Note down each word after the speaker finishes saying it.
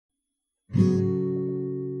On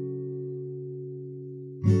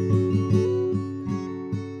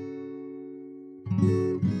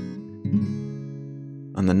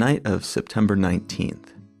the night of September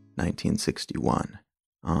 19th, 1961,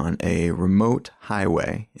 on a remote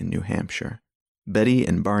highway in New Hampshire, Betty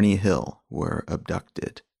and Barney Hill were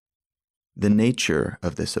abducted. The nature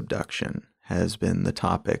of this abduction has been the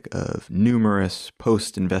topic of numerous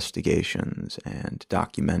post-investigations and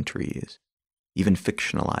documentaries, even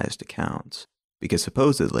fictionalized accounts, because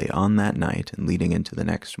supposedly on that night and leading into the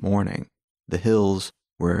next morning, the Hills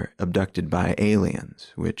were abducted by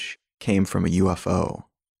aliens, which came from a UFO,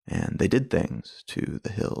 and they did things to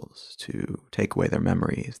the Hills to take away their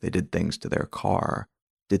memories. They did things to their car,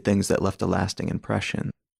 did things that left a lasting impression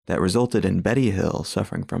that resulted in Betty Hill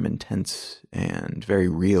suffering from intense and very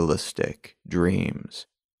realistic dreams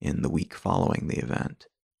in the week following the event,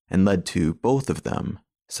 and led to both of them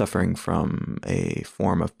suffering from a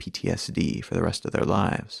form of PTSD for the rest of their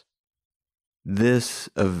lives. This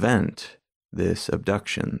event, this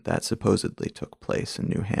abduction that supposedly took place in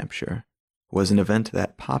New Hampshire, was an event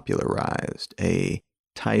that popularized a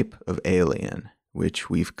type of alien which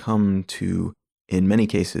we've come to, in many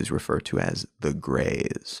cases, refer to as the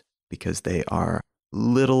Greys, because they are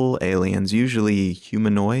little aliens, usually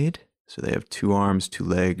humanoid, so they have 2 arms, 2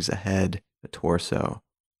 legs, a head, a torso,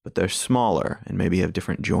 but they're smaller and maybe have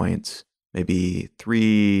different joints, maybe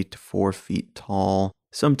 3 to 4 feet tall,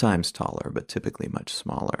 sometimes taller, but typically much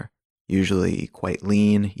smaller, usually quite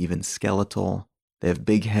lean, even skeletal. They have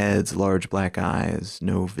big heads, large black eyes,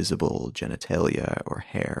 no visible genitalia or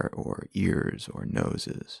hair or ears or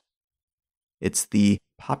noses. It's the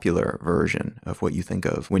popular version of what you think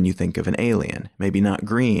of when you think of an alien. Maybe not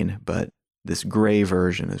green, but this gray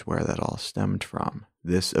version is where that all stemmed from.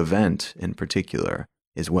 This event in particular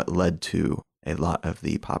is what led to a lot of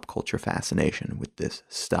the pop culture fascination with this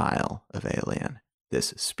style of alien,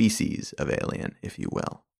 this species of alien, if you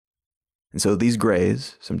will. And so these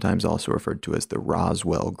Greys, sometimes also referred to as the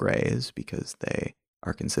Roswell Greys, because they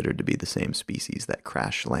are considered to be the same species that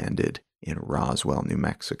crash landed in Roswell, New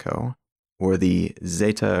Mexico, or the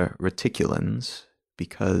Zeta Reticulans,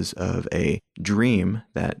 because of a dream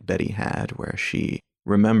that Betty had where she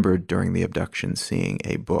remembered during the abduction seeing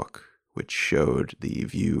a book which showed the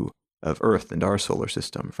view of Earth and our solar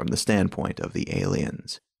system from the standpoint of the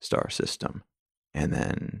aliens' star system. And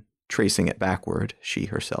then tracing it backward, she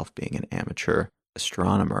herself being an amateur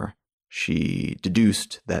astronomer, she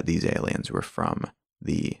deduced that these aliens were from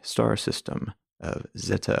the star system of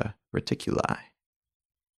Zeta Reticuli.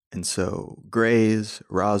 And so Greys,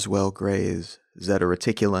 Roswell Greys, Zeta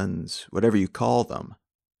Reticulans, whatever you call them,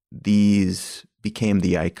 these became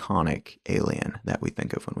the iconic alien that we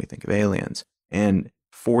think of when we think of aliens. And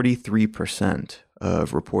 43%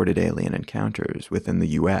 of reported alien encounters within the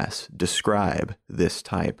U.S. describe this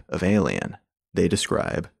type of alien. They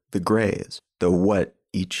describe the Greys, though what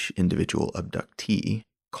each individual abductee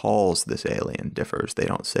calls this alien differs. They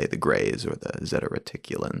don't say the Greys or the Zeta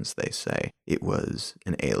Reticulans. They say it was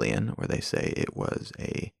an alien, or they say it was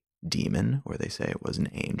a demon, or they say it was an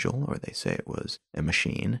angel, or they say it was a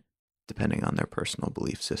machine, depending on their personal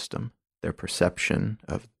belief system. Their perception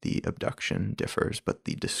of the abduction differs, but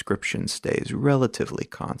the description stays relatively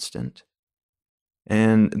constant.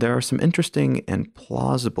 And there are some interesting and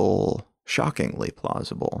plausible, shockingly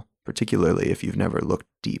plausible, particularly if you've never looked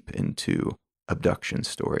deep into abduction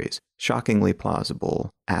stories, shockingly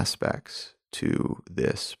plausible aspects to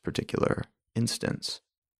this particular instance.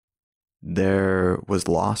 There was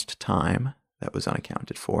lost time that was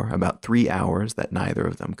unaccounted for, about 3 hours that neither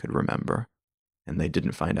of them could remember. And they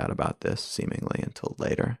didn't find out about this, seemingly, until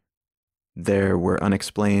later. There were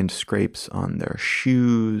unexplained scrapes on their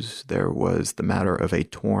shoes. There was the matter of a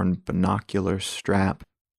torn binocular strap.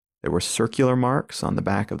 There were circular marks on the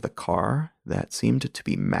back of the car that seemed to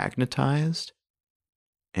be magnetized.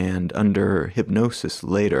 And under hypnosis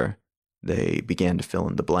later, they began to fill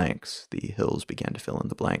in the blanks. The Hills began to fill in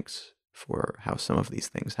the blanks for how some of these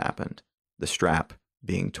things happened. The strap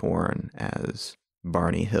being torn as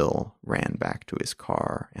Barney Hill ran back to his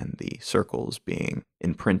car, and the circles being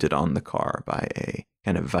imprinted on the car by a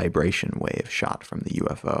kind of vibration wave shot from the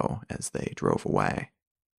UFO as they drove away.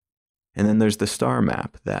 And then there's the star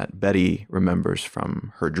map that Betty remembers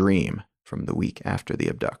from her dream from the week after the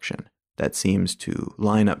abduction that seems to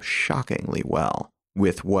line up shockingly well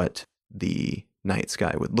with what the night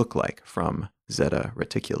sky would look like from Zeta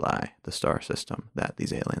Reticuli, the star system that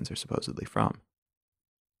these aliens are supposedly from.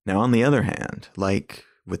 Now, on the other hand, like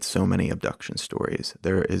with so many abduction stories,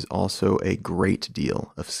 there is also a great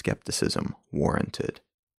deal of skepticism warranted.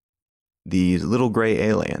 These little gray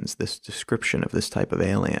aliens, this description of this type of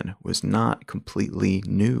alien, was not completely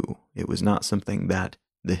new. It was not something that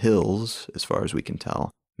the Hills, as far as we can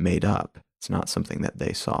tell, made up. It's not something that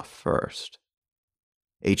they saw first.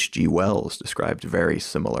 H.G. Wells described very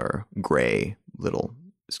similar gray little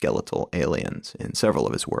skeletal aliens in several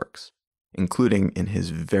of his works, including in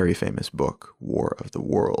his very famous book, War of the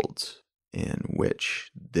Worlds, in which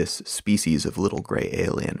this species of little gray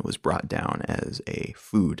alien was brought down as a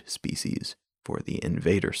food species for the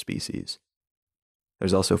invader species.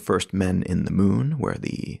 There's also First Men in the Moon, where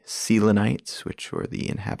the Selenites, which were the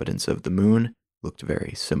inhabitants of the moon, looked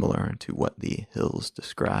very similar to what the Hills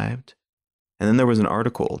described. And then there was an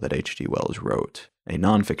article that H.G. Wells wrote, a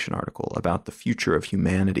nonfiction article about the future of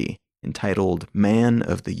humanity, entitled Man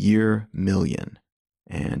of the Year Million.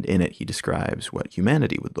 And in it, he describes what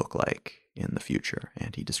humanity would look like in the future,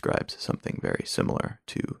 and he describes something very similar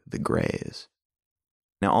to the Greys.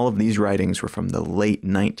 Now, all of these writings were from the late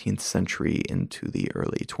 19th century into the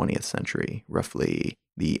early 20th century, roughly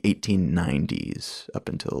the 1890s up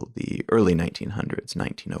until the early 1900s,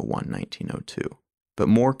 1901, 1902. But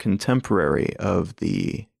more contemporary of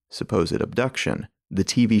the supposed abduction, the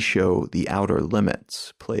TV show The Outer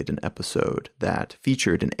Limits played an episode that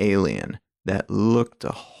featured an alien that looked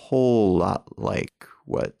a whole lot like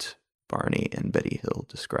what Barney and Betty Hill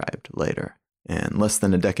described later. And less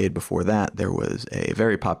than a decade before that, there was a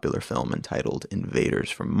very popular film entitled Invaders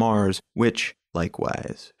from Mars, which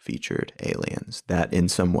likewise featured aliens that in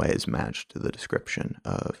some ways matched the description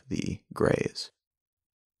of the Greys.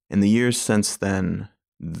 In the years since then,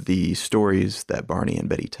 the stories that Barney and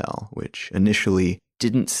Betty tell, which initially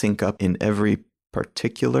didn't sync up in every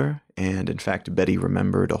particular, and in fact Betty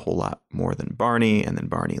remembered a whole lot more than Barney, and then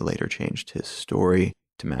Barney later changed his story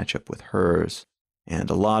to match up with hers.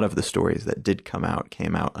 And a lot of the stories that did come out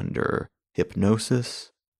came out under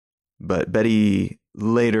hypnosis. But Betty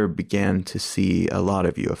later began to see a lot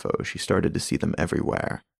of UFOs. She started to see them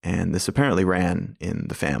everywhere. And this apparently ran in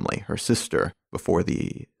the family. Her sister, before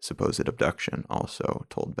the supposed abduction, also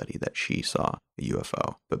told Betty that she saw a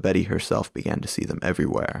UFO. But Betty herself began to see them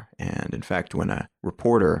everywhere. And in fact, when a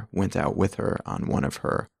reporter went out with her on one of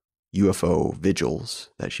her UFO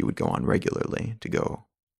vigils that she would go on regularly to go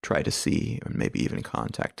try to see or maybe even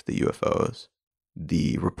contact the UFOs,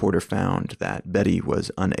 the reporter found that Betty was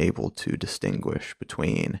unable to distinguish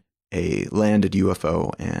between a landed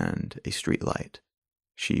UFO and a streetlight.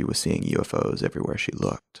 She was seeing UFOs everywhere she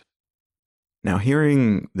looked. Now,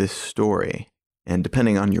 hearing this story, and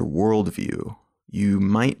depending on your worldview, you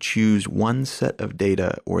might choose one set of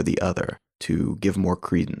data or the other to give more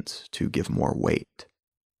credence, to give more weight.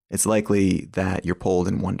 It's likely that you're pulled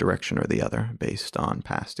in one direction or the other based on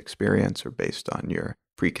past experience or based on your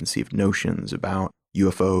preconceived notions about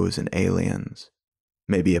UFOs and aliens,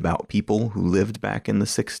 maybe about people who lived back in the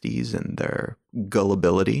 60s and their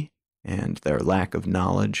gullibility and their lack of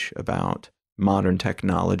knowledge about modern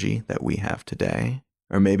technology that we have today.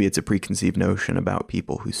 Or maybe it's a preconceived notion about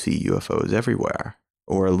people who see UFOs everywhere,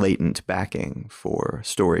 or a latent backing for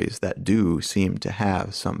stories that do seem to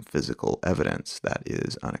have some physical evidence that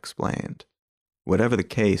is unexplained. Whatever the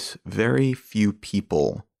case, very few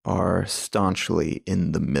people are staunchly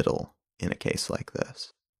in the middle in a case like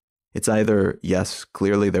this. It's either, yes,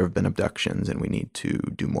 clearly there have been abductions and we need to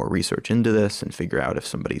do more research into this and figure out if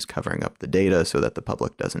somebody's covering up the data so that the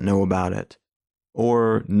public doesn't know about it,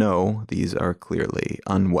 or no, these are clearly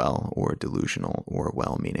unwell or delusional or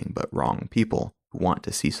well-meaning but wrong people who want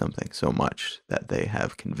to see something so much that they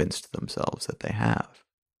have convinced themselves that they have.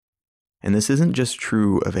 And this isn't just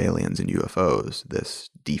true of aliens and UFOs, this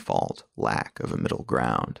default lack of a middle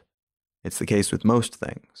ground. It's the case with most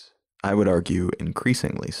things. I would argue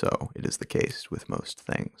increasingly so it is the case with most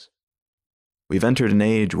things. We've entered an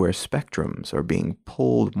age where spectrums are being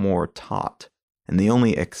pulled more taut, and the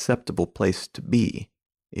only acceptable place to be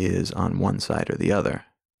is on one side or the other.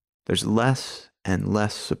 There's less and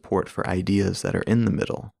less support for ideas that are in the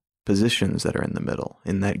middle, positions that are in the middle,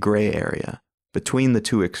 in that gray area, between the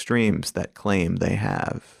two extremes that claim they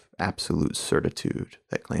have absolute certitude,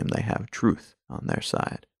 that claim they have truth on their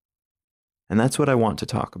side. And that's what I want to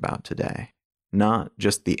talk about today. Not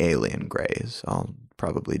just the alien grays. I'll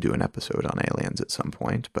probably do an episode on aliens at some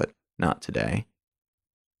point, but not today.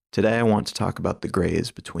 Today I want to talk about the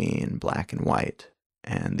grays between black and white,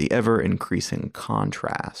 and the ever-increasing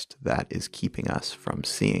contrast that is keeping us from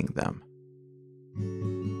seeing them.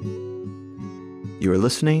 You are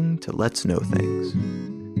listening to Let's Know Things.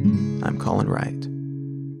 I'm Colin Wright.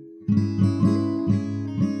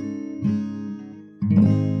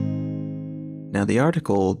 Now, the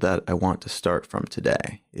article that I want to start from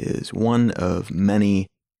today is one of many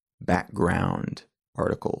background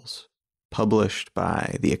articles published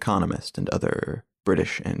by The Economist and other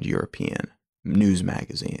British and European news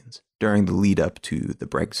magazines during the lead up to the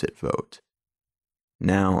Brexit vote.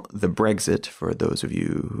 Now, the Brexit, for those of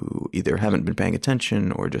you who either haven't been paying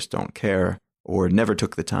attention or just don't care, or never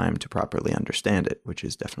took the time to properly understand it, which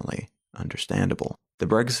is definitely understandable. The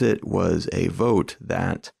Brexit was a vote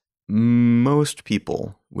that most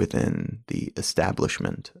people within the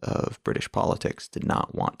establishment of British politics did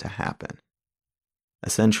not want to happen.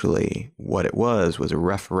 Essentially, what it was a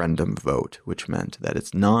referendum vote, which meant that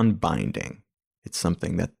it's non-binding. It's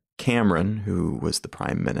something that Cameron, who was the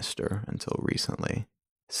prime minister until recently,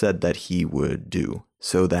 said that he would do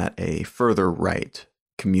so that a further right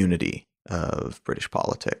community of British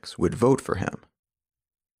politics would vote for him.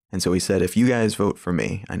 And so he said, if you guys vote for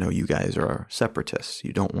me, I know you guys are separatists.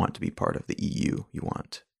 You don't want to be part of the EU. You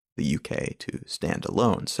want the UK to stand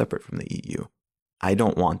alone, separate from the EU. I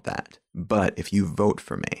don't want that. But if you vote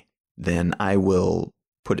for me, then I will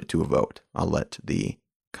put it to a vote. I'll let the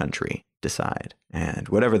country decide. And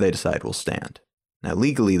whatever they decide will stand. Now,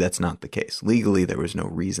 legally, that's not the case. Legally, there was no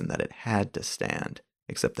reason that it had to stand,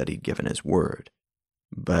 except that he'd given his word.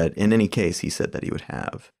 But in any case, he said that he would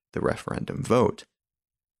have the referendum vote.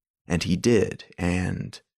 And he did.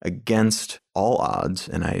 And against all odds,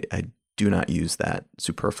 and I do not use that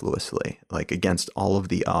superfluously, like against all of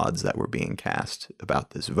the odds that were being cast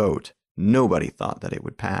about this vote, nobody thought that it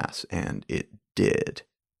would pass, and it did.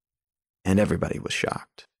 And everybody was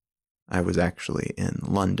shocked. I was actually in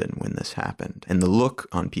London when this happened, and the look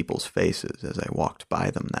on people's faces as I walked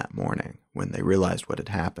by them that morning when they realized what had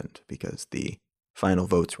happened, because the final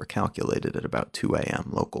votes were calculated at about 2 a.m.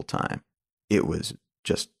 local time. It was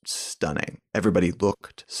just stunning. Everybody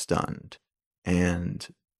looked stunned. And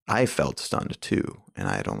I felt stunned too, and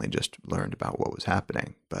I had only just learned about what was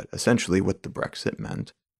happening. But essentially what the Brexit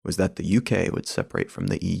meant was that the UK would separate from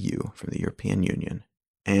the EU, from the European Union,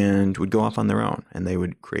 and would go off on their own, and they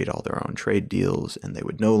would create all their own trade deals, and they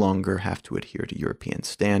would no longer have to adhere to European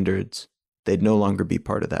standards. They'd no longer be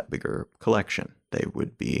part of that bigger collection. They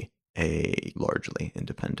would be a largely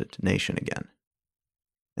independent nation again.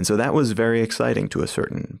 And so that was very exciting to a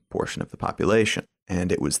certain portion of the population.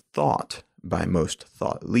 And it was thought by most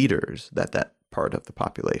thought leaders that that part of the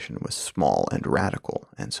population was small and radical.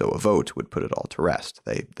 And so a vote would put it all to rest.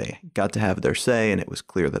 They got to have their say, and it was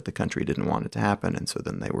clear that the country didn't want it to happen. And so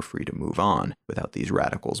then they were free to move on without these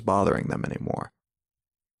radicals bothering them anymore.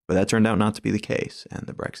 But that turned out not to be the case, and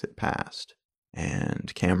the Brexit passed.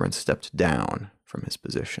 And Cameron stepped down from his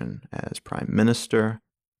position as prime minister.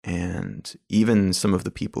 And even some of the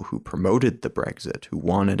people who promoted the Brexit, who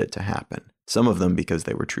wanted it to happen, some of them because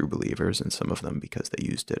they were true believers and some of them because they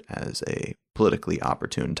used it as a politically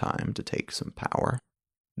opportune time to take some power,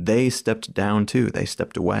 they stepped down too. They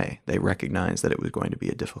stepped away. They recognized that it was going to be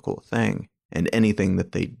a difficult thing, and anything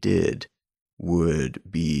that they did would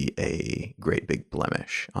be a great big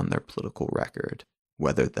blemish on their political record,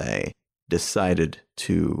 whether they decided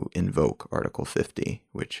to invoke Article 50,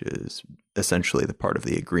 which is essentially the part of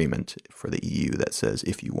the agreement for the EU that says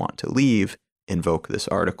if you want to leave, invoke this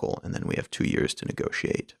article, and then we have 2 years to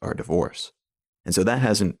negotiate our divorce. And so that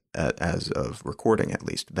hasn't, as of recording at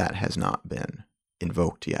least, that has not been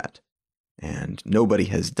invoked yet. And nobody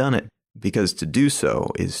has done it because to do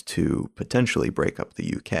so is to potentially break up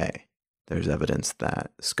the UK. There's evidence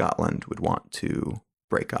that Scotland would want to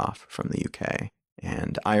break off from the UK.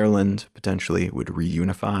 And Ireland potentially would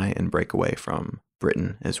reunify and break away from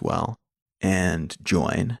Britain as well and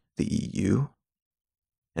join the EU.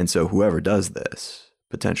 And so whoever does this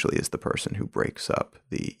potentially is the person who breaks up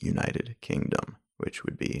the United Kingdom, which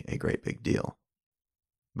would be a great big deal.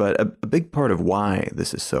 But a big part of why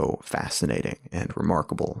this is so fascinating and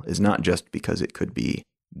remarkable is not just because it could be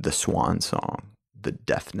the swan song, the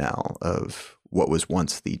death knell of what was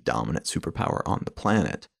once the dominant superpower on the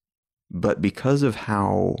planet, but because of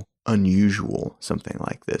how unusual something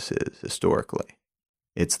like this is historically.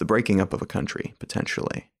 It's the breaking up of a country,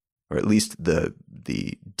 potentially, or at least the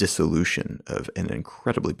dissolution of an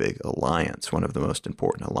incredibly big alliance, one of the most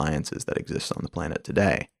important alliances that exists on the planet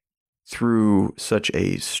today, through such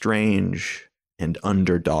a strange and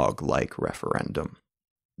underdog-like referendum.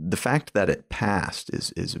 The fact that it passed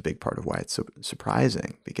is a big part of why it's so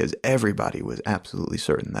surprising, because everybody was absolutely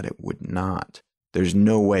certain that it would not. There's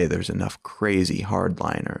no way there's enough crazy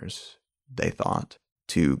hardliners, they thought,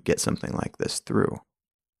 to get something like this through.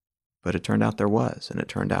 But it turned out there was, and it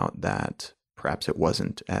turned out that perhaps it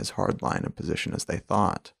wasn't as hardline a position as they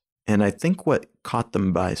thought. And I think what caught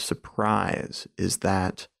them by surprise is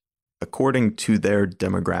that, according to their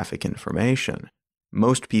demographic information,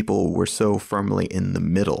 most people were so firmly in the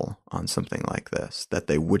middle on something like this that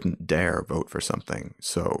they wouldn't dare vote for something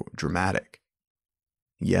so dramatic.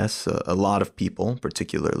 Yes, a lot of people,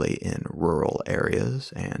 particularly in rural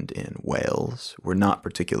areas and in Wales, were not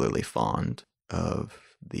particularly fond of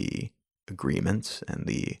the agreements and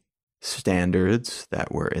the standards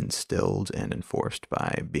that were instilled and enforced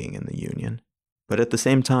by being in the Union. But at the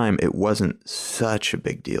same time, it wasn't such a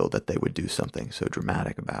big deal that they would do something so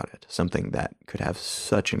dramatic about it, something that could have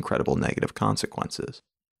such incredible negative consequences.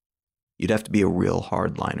 You'd have to be a real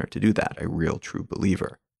hardliner to do that, a real true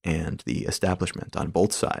believer. And the establishment on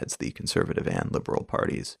both sides, the Conservative and Liberal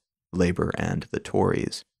parties, Labour and the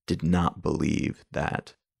Tories, did not believe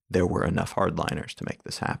that there were enough hardliners to make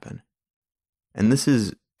this happen. And this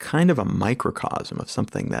is kind of a microcosm of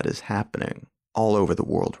something that is happening all over the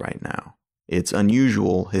world right now. It's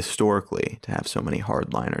unusual historically to have so many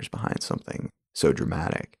hardliners behind something so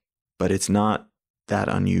dramatic, but it's not that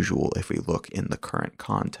unusual if we look in the current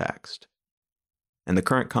context. And the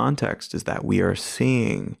current context is that we are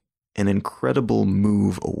seeing an incredible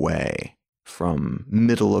move away from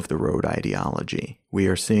middle-of-the-road ideology. We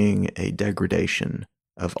are seeing a degradation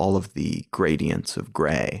of all of the gradients of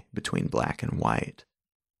gray between black and white.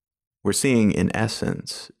 We're seeing, in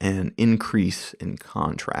essence, an increase in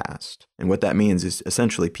contrast. And what that means is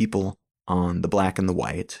essentially people on the black and the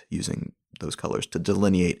white, using those colors to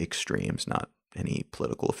delineate extremes, not any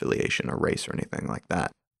political affiliation or race or anything like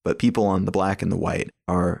that. But people on the black and the white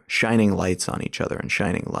are shining lights on each other and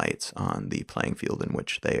shining lights on the playing field in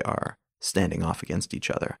which they are standing off against each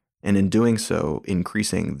other. And in doing so,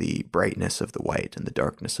 increasing the brightness of the white and the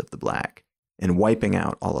darkness of the black, and wiping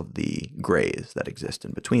out all of the grays that exist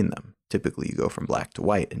in between them. Typically, you go from black to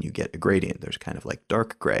white and you get a gradient. There's kind of like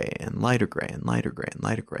dark gray and lighter gray and lighter gray and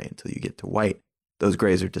lighter gray until you get to white. Those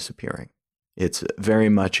grays are disappearing. It's very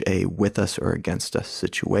much a with us or against us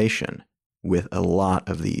situation with a lot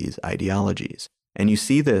of these ideologies. And you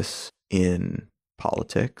see this in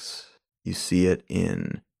politics, you see it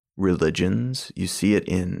in religions, you see it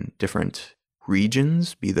in different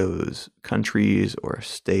regions, be those countries or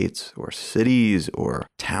states or cities or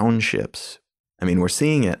townships. I mean, we're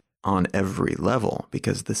seeing it on every level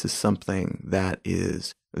because this is something that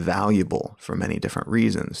is valuable for many different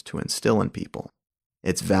reasons to instill in people.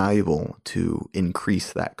 It's valuable to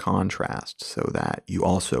increase that contrast so that you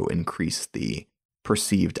also increase the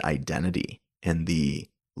perceived identity and the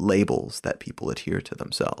labels that people adhere to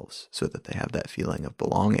themselves so that they have that feeling of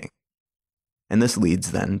belonging. And this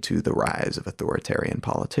leads then to the rise of authoritarian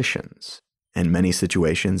politicians and many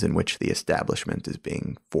situations in which the establishment is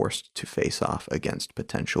being forced to face off against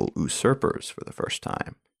potential usurpers for the first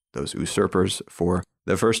time. Those usurpers, for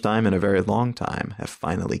the first time in a very long time, have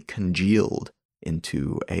finally congealed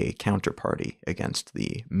into a counterparty against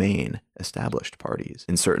the main established parties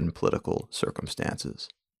in certain political circumstances.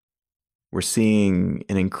 We're seeing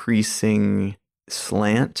an increasing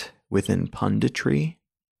slant within punditry.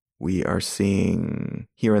 We are seeing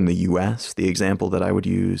here in the US, the example that I would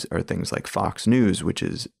use are things like Fox News, which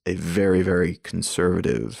is a very, very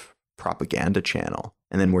conservative propaganda channel.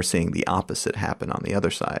 And then we're seeing the opposite happen on the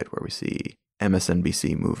other side, where we see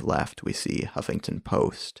MSNBC move left, we see Huffington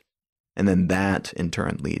Post. And then that in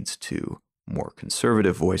turn leads to more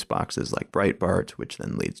conservative voice boxes like Breitbart, which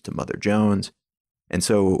then leads to Mother Jones. And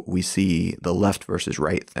so we see the left versus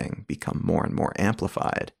right thing become more and more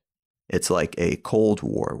amplified. It's like a Cold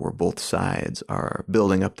War where both sides are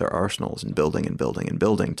building up their arsenals and building and building and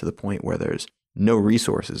building to the point where there's no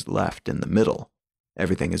resources left in the middle.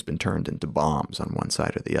 Everything has been turned into bombs on one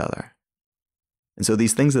side or the other. And so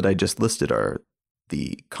these things that I just listed are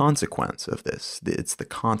the consequence of this. It's the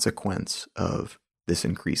consequence of this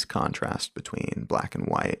increased contrast between black and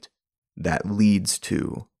white that leads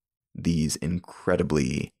to these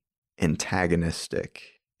incredibly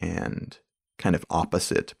antagonistic and kind of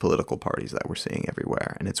opposite political parties that we're seeing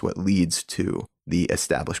everywhere. And it's what leads to the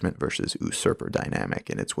establishment versus usurper dynamic.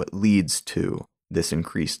 And it's what leads to this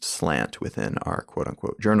increased slant within our quote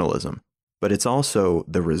unquote journalism. But it's also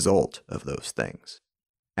the result of those things.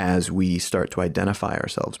 As we start to identify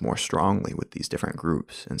ourselves more strongly with these different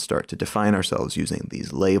groups and start to define ourselves using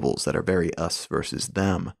these labels that are very us versus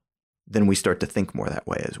them, then we start to think more that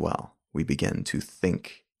way as well. We begin to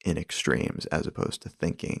think in extremes as opposed to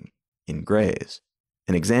thinking in grays.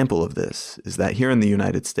 An example of this is that here in the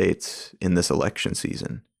United States, in this election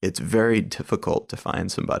season, it's very difficult to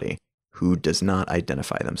find somebody who does not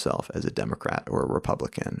identify themselves as a Democrat or a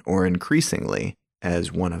Republican, or increasingly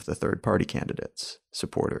as one of the third-party candidates'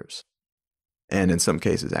 supporters. And in some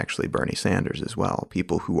cases, actually Bernie Sanders as well,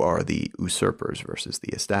 people who are the usurpers versus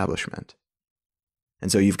the establishment.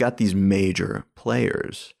 And so you've got these major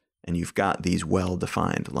players and you've got these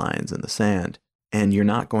well-defined lines in the sand, and you're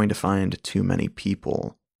not going to find too many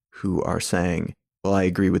people who are saying, well, I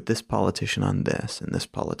agree with this politician on this and this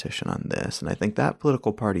politician on this, and I think that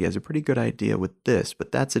political party has a pretty good idea with this,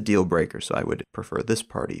 but that's a deal breaker, so I would prefer this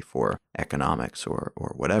party for economics or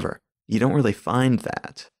whatever. You don't really find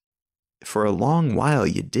that. For a long while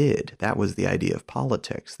you did. That was the idea of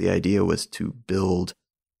politics. The idea was to build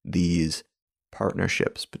these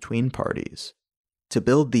partnerships between parties, to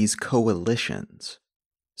build these coalitions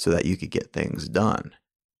so that you could get things done.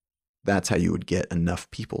 That's how you would get enough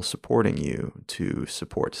people supporting you to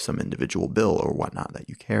support some individual bill or whatnot that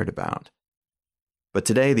you cared about. But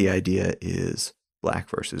today the idea is black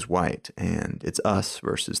versus white, and it's us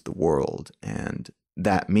versus the world. And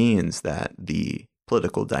that means that the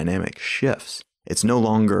political dynamic shifts. It's no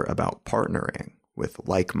longer about partnering with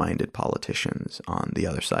like-minded politicians on the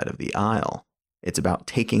other side of the aisle. It's about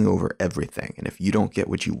taking over everything. And if you don't get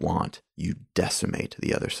what you want, you decimate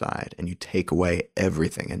the other side and you take away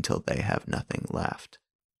everything until they have nothing left.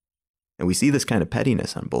 And we see this kind of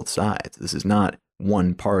pettiness on both sides. This is not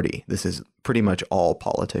one party. This is pretty much all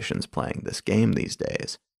politicians playing this game these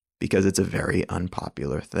days, because it's a very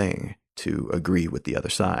unpopular thing to agree with the other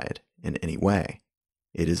side in any way.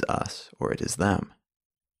 It is us or it is them.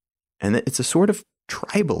 And it's a sort of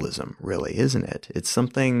tribalism, really, isn't it? It's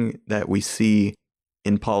something that we see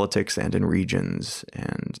in politics and in regions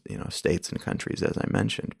and, states and countries, as I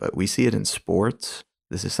mentioned. But we see it in sports.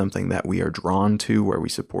 This is something that we are drawn to, where we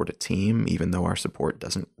support a team, even though our support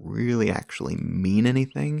doesn't really actually mean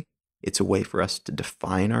anything. It's a way for us to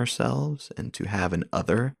define ourselves and to have an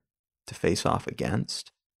other to face off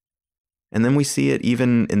against. And then we see it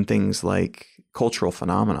even in things like cultural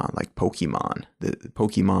phenomenon, like Pokemon, the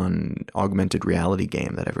Pokemon augmented reality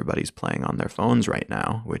game that everybody's playing on their phones right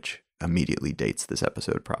now, which immediately dates this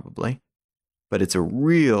episode probably. But it's a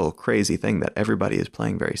real crazy thing that everybody is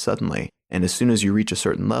playing very suddenly. And as soon as you reach a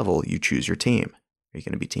certain level, you choose your team. Are you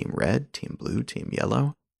going to be team red, team blue, team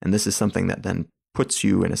yellow? And this is something that then puts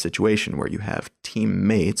you in a situation where you have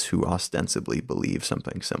teammates who ostensibly believe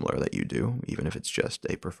something similar that you do, even if it's just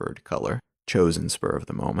a preferred color, chosen spur of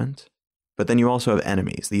the moment. But then you also have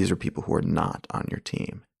enemies. These are people who are not on your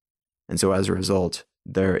team. And so as a result,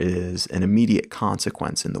 there is an immediate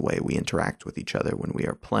consequence in the way we interact with each other when we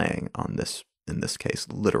are playing on this, in this case,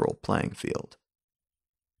 literal playing field.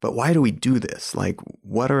 But why do we do this? Like,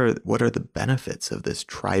 what are the benefits of this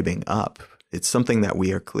tribing up? It's something that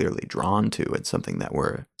we are clearly drawn to. It's something that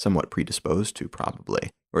we're somewhat predisposed to, probably,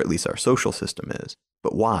 or at least our social system is.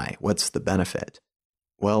 But why? What's the benefit?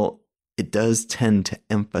 Well, it does tend to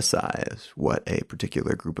emphasize what a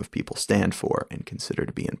particular group of people stand for and consider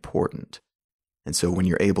to be important. And so when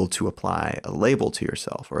you're able to apply a label to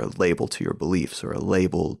yourself, or a label to your beliefs, or a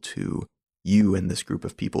label to you and this group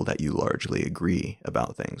of people that you largely agree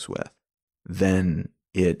about things with, then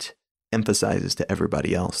it emphasizes to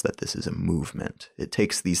everybody else that this is a movement. It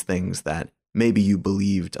takes these things that maybe you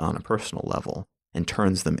believed on a personal level and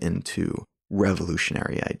turns them into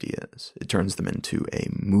revolutionary ideas. It turns them into a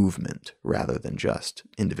movement rather than just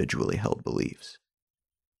individually held beliefs.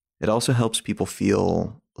 It also helps people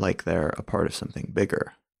feel like they're a part of something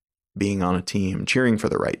bigger. Being on a team, cheering for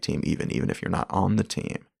the right team, even if you're not on the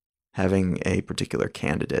team, having a particular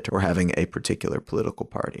candidate or having a particular political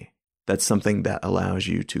party. That's something that allows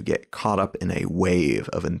you to get caught up in a wave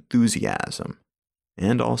of enthusiasm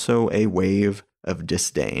and also a wave of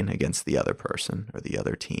disdain against the other person or the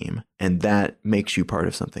other team. And that makes you part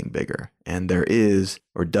of something bigger. And there is,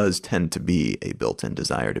 or does tend to be, a built-in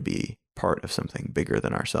desire to be part of something bigger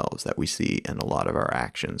than ourselves that we see in a lot of our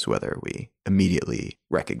actions, whether we immediately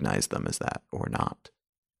recognize them as that or not.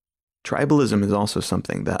 Tribalism is also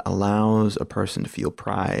something that allows a person to feel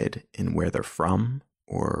pride in where they're from,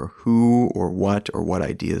 or who or what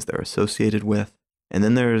ideas they're associated with. And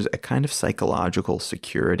then there's a kind of psychological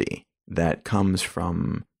security that comes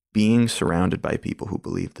from being surrounded by people who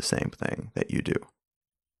believe the same thing that you do.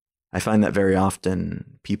 I find that very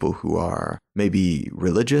often people who are maybe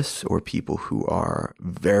religious or people who are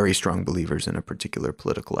very strong believers in a particular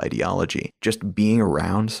political ideology, just being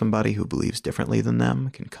around somebody who believes differently than them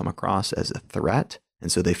can come across as a threat.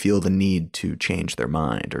 And so they feel the need to change their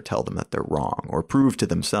mind or tell them that they're wrong or prove to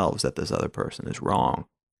themselves that this other person is wrong,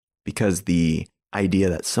 because the idea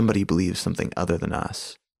that somebody believes something other than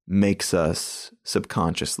us makes us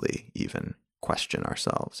subconsciously even question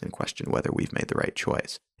ourselves and question whether we've made the right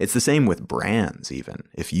choice. It's the same with brands even.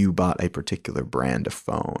 If you bought a particular brand of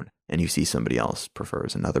phone and you see somebody else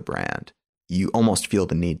prefers another brand, you almost feel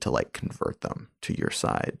the need to like convert them to your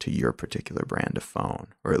side, to your particular brand of phone,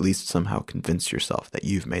 or at least somehow convince yourself that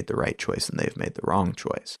you've made the right choice and they've made the wrong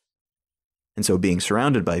choice. And so being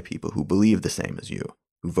surrounded by people who believe the same as you,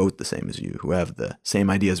 who vote the same as you, who have the same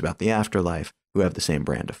ideas about the afterlife, who have the same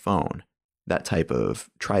brand of phone, that type of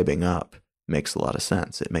tribing up makes a lot of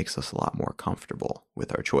sense. It makes us a lot more comfortable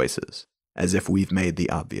with our choices, as if we've made the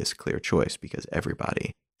obvious, clear choice because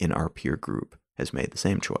everybody in our peer group has made the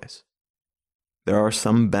same choice. There are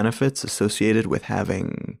some benefits associated with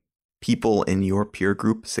having people in your peer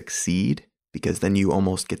group succeed, because then you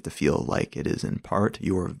almost get to feel like it is in part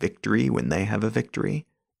your victory when they have a victory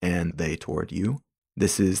and they toward you.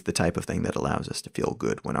 This is the type of thing that allows us to feel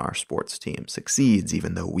good when our sports team succeeds,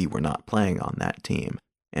 even though we were not playing on that team,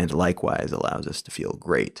 and likewise allows us to feel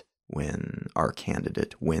great when our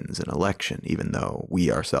candidate wins an election, even though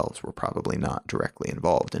we ourselves were probably not directly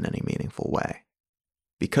involved in any meaningful way.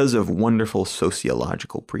 Because of wonderful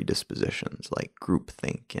sociological predispositions like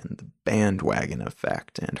groupthink and the bandwagon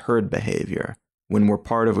effect and herd behavior, when we're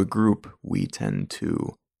part of a group, we tend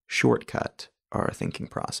to shortcut our thinking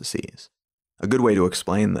processes. A good way to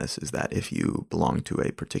explain this is that if you belong to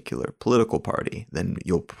a particular political party, then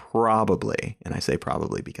you'll probably, and I say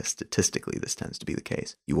probably because statistically this tends to be the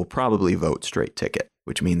case, you will probably vote straight ticket,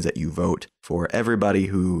 which means that you vote for everybody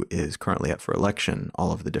who is currently up for election,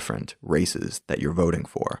 all of the different races that you're voting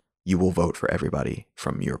for. You will vote for everybody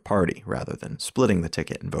from your party rather than splitting the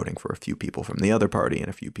ticket and voting for a few people from the other party and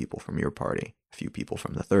a few people from your party, a few people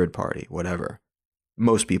from the third party, whatever.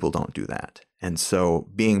 Most people don't do that. And so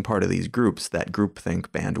being part of these groups, that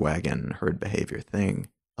groupthink, bandwagon, herd behavior thing,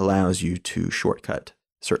 allows you to shortcut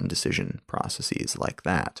certain decision processes like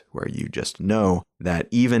that, where you just know that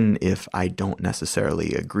even if I don't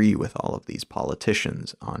necessarily agree with all of these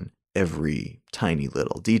politicians on every tiny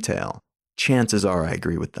little detail, chances are I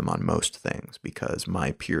agree with them on most things because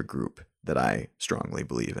my peer group that I strongly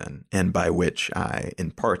believe in, and by which I,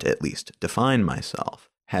 in part at least, define myself,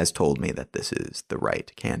 has told me that this is the right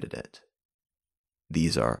candidate.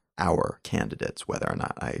 These are our candidates, whether or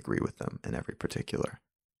not I agree with them in every particular.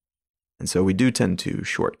 And so we do tend to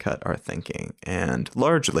shortcut our thinking, and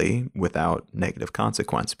largely without negative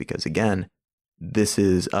consequence, because again, this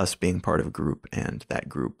is us being part of a group and that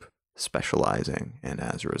group specializing, and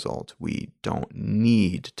as a result, we don't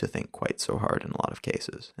need to think quite so hard in a lot of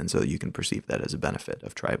cases. And so you can perceive that as a benefit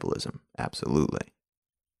of tribalism, absolutely.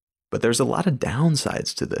 But there's a lot of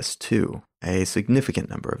downsides to this too, a significant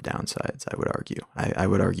number of downsides, I would argue. I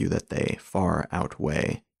would argue that they far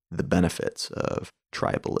outweigh the benefits of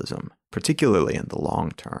tribalism, particularly in the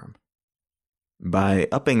long term. By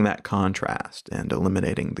upping that contrast and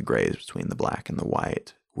eliminating the grays between the black and the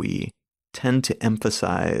white, we tend to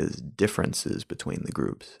emphasize differences between the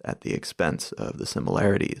groups at the expense of the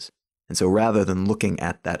similarities. And so rather than looking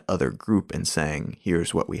at that other group and saying,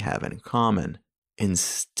 here's what we have in common,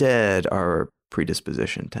 instead, our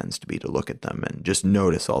predisposition tends to be to look at them and just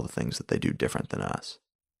notice all the things that they do different than us,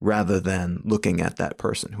 rather than looking at that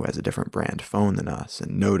person who has a different brand phone than us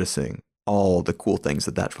and noticing all the cool things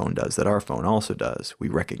that that phone does that our phone also does. We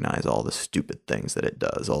recognize all the stupid things that it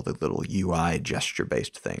does, all the little UI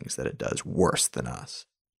gesture-based things that it does worse than us.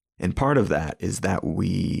 And part of that is that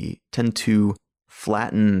we tend to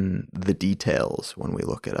flatten the details when we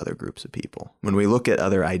look at other groups of people. When we look at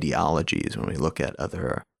other ideologies, when we look at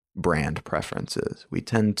other brand preferences, we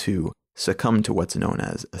tend to succumb to what's known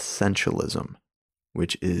as essentialism,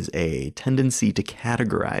 which is a tendency to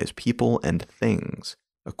categorize people and things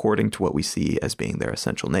according to what we see as being their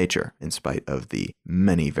essential nature, in spite of the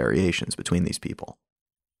many variations between these people.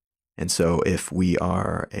 And so if we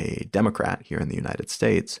are a Democrat here in the United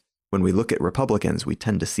States, when we look at Republicans, we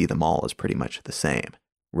tend to see them all as pretty much the same,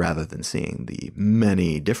 rather than seeing the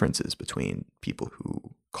many differences between people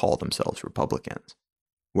who call themselves Republicans.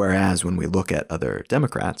 Whereas when we look at other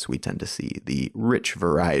Democrats, we tend to see the rich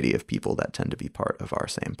variety of people that tend to be part of our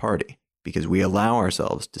same party, because we allow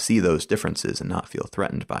ourselves to see those differences and not feel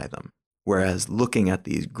threatened by them. Whereas looking at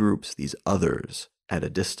these groups, these others, at a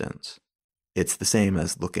distance, it's the same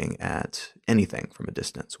as looking at anything from a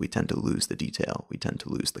distance. We tend to lose the detail. We tend to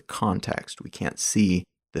lose the context. We can't see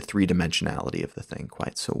the three-dimensionality of the thing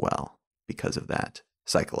quite so well because of that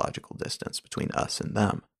psychological distance between us and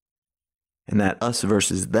them. And that us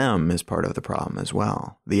versus them is part of the problem as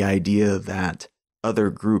well. The idea that other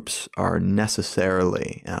groups are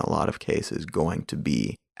necessarily, in a lot of cases, going to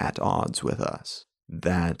be at odds with us,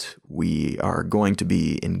 that we are going to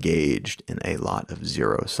be engaged in a lot of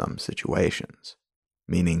zero-sum situations,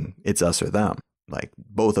 meaning it's us or them. Like,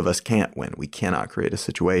 both of us can't win. We cannot create a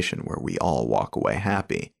situation where we all walk away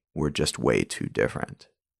happy. We're just way too different.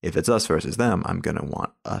 If it's us versus them, I'm going to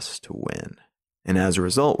want us to win. And as a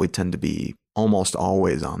result, we tend to be almost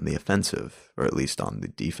always on the offensive, or at least on the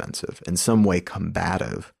defensive, in some way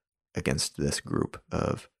combative against this group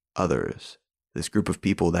of others, this group of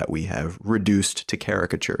people that we have reduced to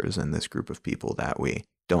caricatures, and this group of people that we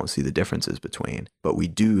don't see the differences between, but we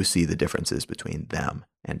do see the differences between them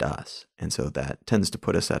and us. And so that tends to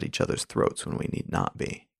put us at each other's throats when we need not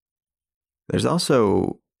be. There's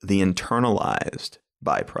also the internalized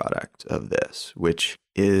byproduct of this, which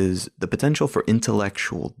is the potential for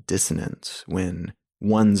intellectual dissonance when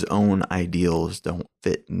one's own ideals don't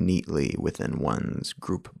fit neatly within one's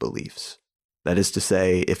group beliefs. That is to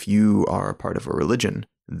say, if you are a part of a religion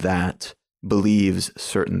that believes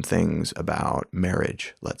certain things about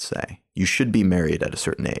marriage, let's say, you should be married at a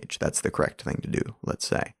certain age. That's the correct thing to do, let's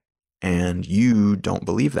say. And you don't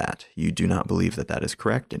believe that. You do not believe that that is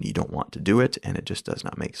correct, and you don't want to do it, and it just does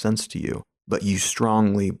not make sense to you. But you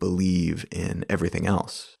strongly believe in everything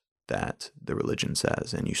else that the religion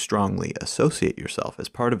says, and you strongly associate yourself as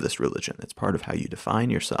part of this religion. It's part of how you define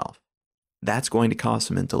yourself. That's going to cause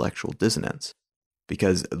some intellectual dissonance.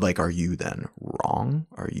 Because, are you then wrong?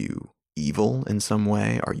 Are you evil in some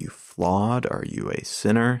way? Are you flawed? Are you a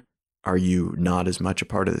sinner? Are you not as much a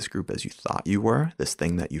part of this group as you thought you were? This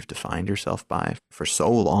thing that you've defined yourself by for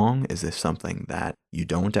so long, is this something that you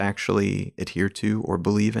don't actually adhere to or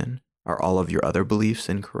believe in? Are all of your other beliefs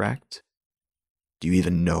incorrect? Do you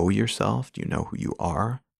even know yourself? Do you know who you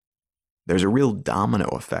are? There's a real domino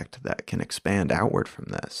effect that can expand outward from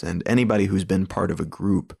this, and anybody who's been part of a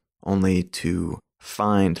group only to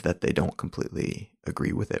find that they don't completely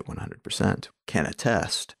agree with it 100% can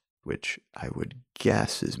attest, which I would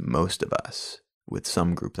guess is most of us, with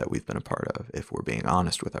some group that we've been a part of, if we're being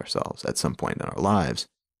honest with ourselves at some point in our lives.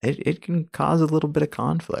 It can cause a little bit of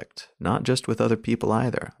conflict, not just with other people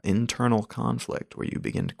either. Internal conflict where you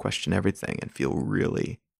begin to question everything and feel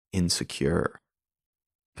really insecure.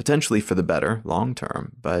 Potentially for the better, long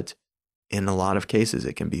term, but in a lot of cases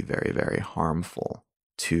it can be very, very harmful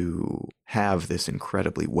to have this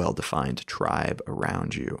incredibly well-defined tribe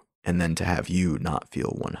around you, and then to have you not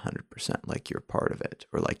feel 100% like you're part of it,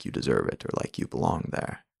 or like you deserve it, or like you belong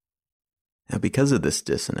there. Now, because of this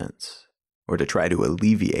dissonance, or to try to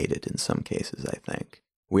alleviate it in some cases, I think,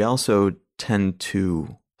 we also tend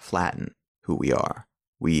to flatten who we are.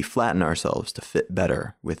 We flatten ourselves to fit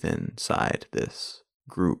better inside this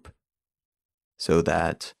group so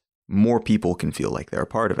that more people can feel like they're a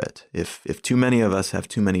part of it. If too many of us have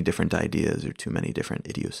too many different ideas or too many different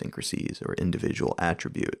idiosyncrasies or individual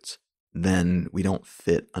attributes, then we don't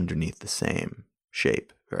fit underneath the same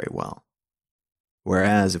shape very well.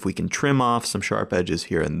 Whereas if we can trim off some sharp edges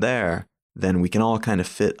here and there, then we can all kind of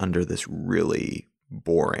fit under this really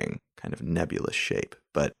boring, kind of nebulous shape,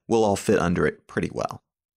 but we'll all fit under it pretty well.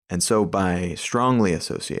 And so by strongly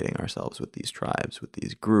associating ourselves with these tribes, with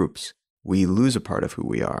these groups, we lose a part of who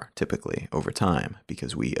we are, typically, over time,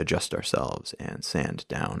 because we adjust ourselves and sand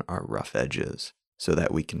down our rough edges so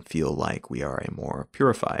that we can feel like we are a more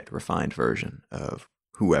purified, refined version of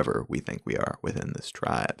whoever we think we are within this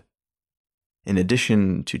tribe. In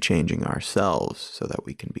addition to changing ourselves so that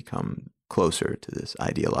we can become closer to this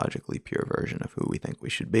ideologically pure version of who we think we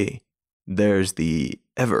should be, there's the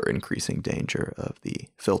ever-increasing danger of the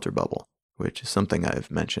filter bubble, which is something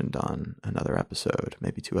I've mentioned on another episode,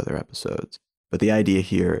 maybe 2 other episodes. But the idea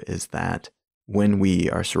here is that when we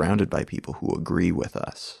are surrounded by people who agree with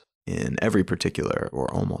us in every particular or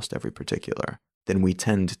almost every particular, then we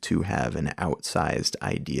tend to have an outsized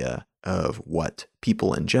idea of what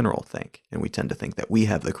people in general think. And we tend to think that we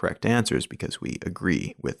have the correct answers because we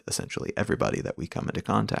agree with essentially everybody that we come into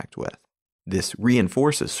contact with. This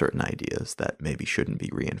reinforces certain ideas that maybe shouldn't be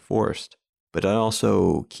reinforced, but it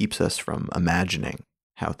also keeps us from imagining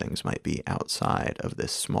how things might be outside of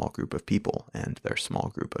this small group of people and their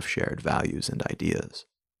small group of shared values and ideas.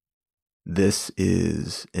 This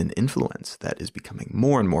is an influence that is becoming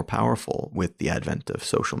more and more powerful with the advent of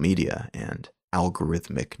social media and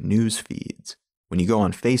algorithmic news feeds. When you go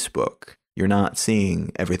on Facebook, you're not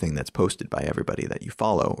seeing everything that's posted by everybody that you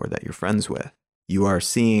follow or that you're friends with. You are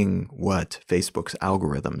seeing what Facebook's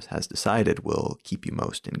algorithms has decided will keep you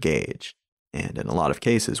most engaged. And in a lot of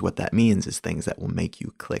cases, what that means is things that will make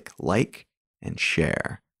you click like and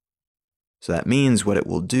share. So that means what it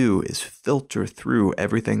will do is filter through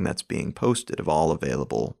everything that's being posted of all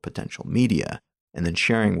available potential media, and then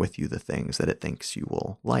sharing with you the things that it thinks you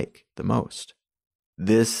will like the most.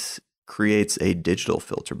 This creates a digital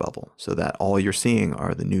filter bubble so that all you're seeing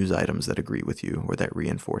are the news items that agree with you or that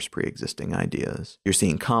reinforce pre-existing ideas. You're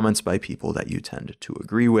seeing comments by people that you tend to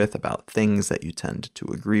agree with about things that you tend to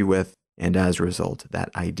agree with, And as a result,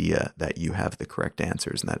 that idea that you have the correct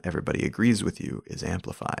answers and that everybody agrees with you is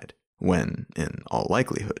amplified, when, in all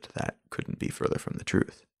likelihood, that couldn't be further from the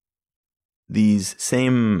truth. These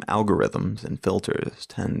same algorithms and filters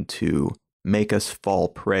tend to make us fall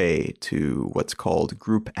prey to what's called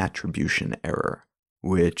group attribution error,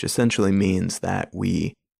 which essentially means that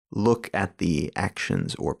we look at the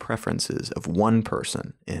actions or preferences of one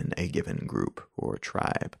person in a given group or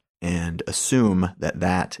tribe and assume that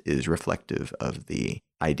that is reflective of the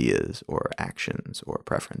ideas or actions or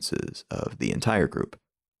preferences of the entire group.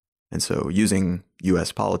 And so, using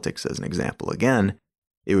US politics as an example again,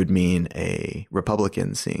 it would mean a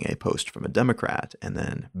Republican seeing a post from a Democrat and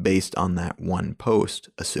then, based on that one post,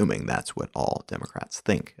 assuming that's what all Democrats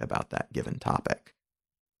think about that given topic.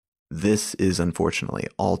 This is unfortunately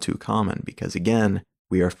all too common because, again,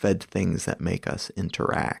 we are fed things that make us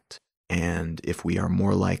interact. And if we are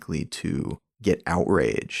more likely to get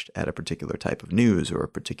outraged at a particular type of news or a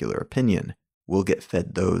particular opinion, we'll get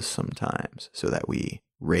fed those sometimes so that we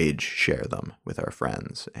rage share them with our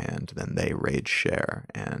friends, and then they rage share,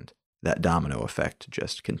 and that domino effect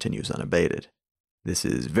just continues unabated. This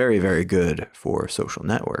is very, very good for social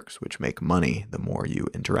networks, which make money the more you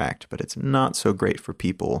interact, but it's not so great for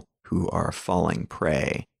people who are falling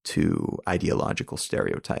prey to ideological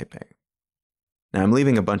stereotyping. Now, I'm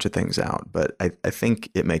leaving a bunch of things out, but I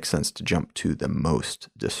think it makes sense to jump to the most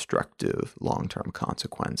destructive long-term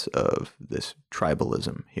consequence of this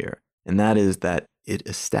tribalism here. And that is that it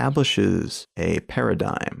establishes a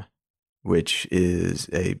paradigm, which is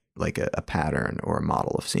a pattern or a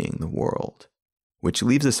model of seeing the world, which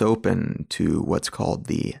leaves us open to what's called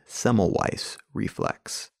the Semmelweis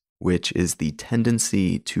reflex, which is the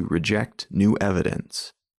tendency to reject new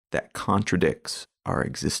evidence that contradicts our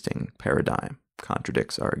existing paradigm,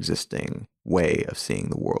 contradicts our existing way of seeing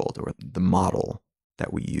the world or the model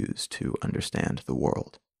that we use to understand the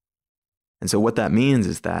world. And so what that means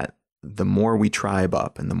is that the more we tribe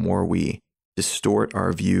up and the more we distort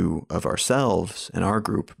our view of ourselves and our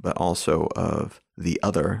group, but also of the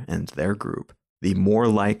other and their group, the more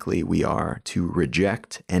likely we are to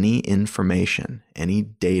reject any information, any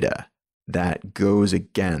data that goes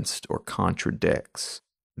against or contradicts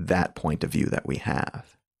that point of view that we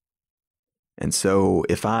have. And so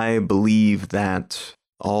if I believe that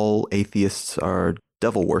all atheists are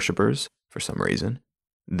devil worshippers for some reason,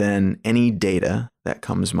 then any data that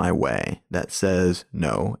comes my way that says,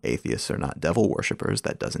 no, atheists are not devil worshippers,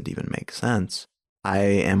 that doesn't even make sense, I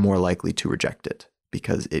am more likely to reject it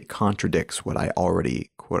because it contradicts what I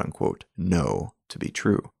already, quote unquote, know to be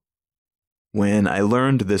true. When I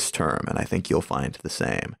learned this term, and I think you'll find the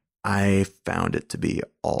same, I found it to be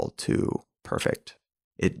all too perfect.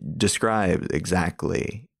 It describes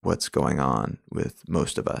exactly what's going on with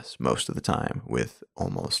most of us, most of the time, with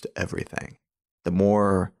almost everything. The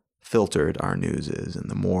more filtered our news is, and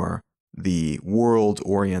the more the world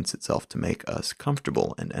orients itself to make us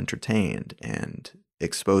comfortable and entertained and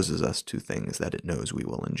exposes us to things that it knows we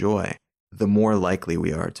will enjoy, the more likely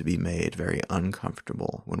we are to be made very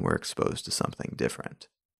uncomfortable when we're exposed to something different.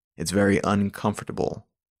 It's very uncomfortable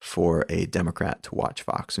for a Democrat to watch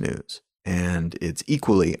Fox News, and it's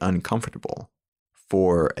equally uncomfortable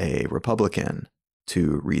for a Republican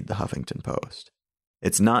to read the Huffington Post.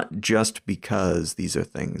 It's not just because these are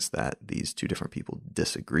things that these two different people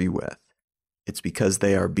disagree with. It's because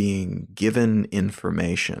they are being given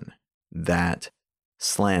information that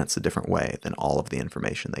slants a different way than all of the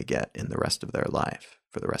information they get in the rest of their life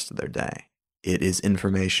for the rest of their day. It is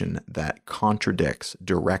information that contradicts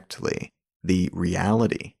directly the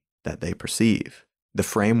reality that they perceive, the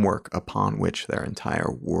framework upon which their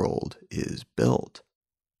entire world is built.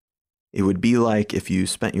 It would be like if you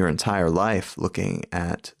spent your entire life looking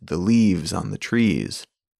at the leaves on the trees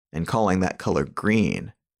and calling that color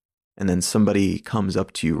green, and then somebody comes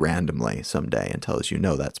up to you randomly someday and tells you,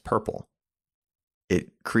 no, that's purple.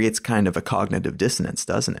 It creates kind of a cognitive dissonance,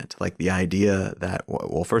 doesn't it? Like the idea that,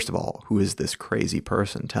 well, first of all, who is this crazy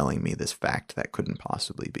person telling me this fact that couldn't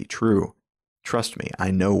possibly be true? Trust me,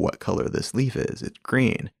 I know what color this leaf is. It's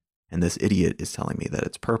green. And this idiot is telling me that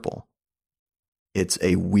it's purple. It's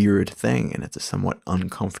a weird thing, and it's a somewhat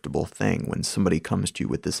uncomfortable thing when somebody comes to you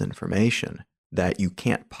with this information that you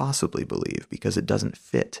can't possibly believe because it doesn't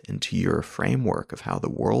fit into your framework of how the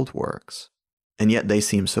world works. And yet they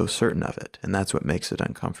seem so certain of it, and that's what makes it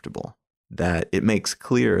uncomfortable. That it makes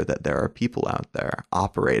clear that there are people out there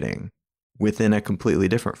operating within a completely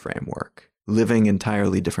different framework, living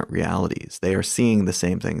entirely different realities. They are seeing the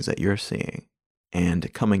same things that you're seeing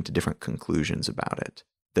and coming to different conclusions about it.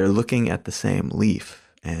 They're looking at the same leaf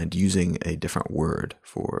and using a different word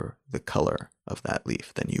for the color of that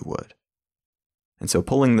leaf than you would. And so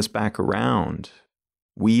pulling this back around,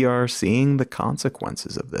 we are seeing the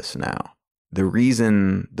consequences of this now. The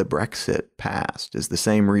reason the Brexit passed is the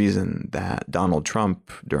same reason that Donald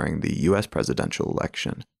Trump, during the US presidential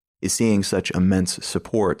election, is seeing such immense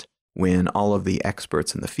support when all of the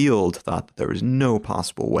experts in the field thought that there was no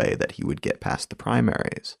possible way that he would get past the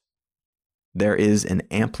primaries. There is an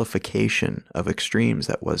amplification of extremes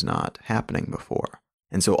that was not happening before.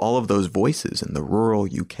 And so all of those voices in the rural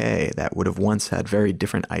UK that would have once had very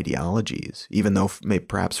different ideologies, even though maybe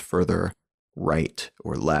perhaps further right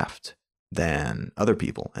or left than other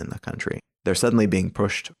people in the country, they're suddenly being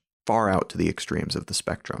pushed far out to the extremes of the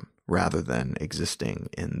spectrum rather than existing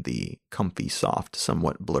in the comfy, soft,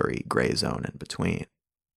 somewhat blurry gray zone in between.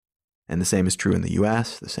 And the same is true in the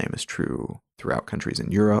US, the same is true throughout countries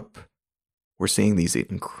in Europe. We're seeing these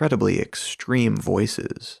incredibly extreme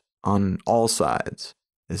voices on all sides.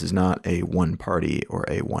 This is not a one party or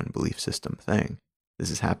a one belief system thing. This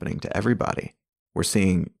is happening to everybody. We're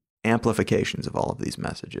seeing amplifications of all of these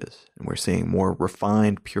messages, and we're seeing more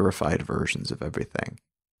refined, purified versions of everything.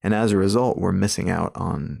 And as a result, we're missing out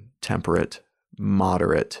on temperate,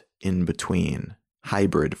 moderate, in-between,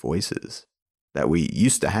 hybrid voices that we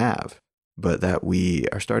used to have, but that we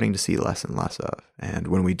are starting to see less and less of. And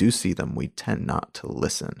when we do see them, we tend not to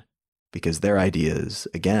listen, because their ideas,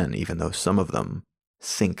 again, even though some of them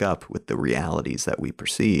sync up with the realities that we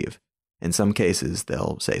perceive, in some cases,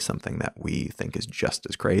 they'll say something that we think is just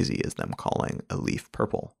as crazy as them calling a leaf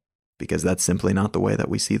purple, because that's simply not the way that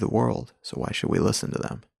we see the world. So why should we listen to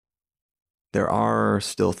them? There are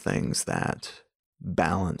still things that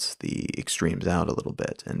balance the extremes out a little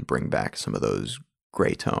bit and bring back some of those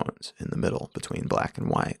gray tones in the middle between black and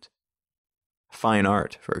white. Fine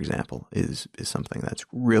art, for example, is something that's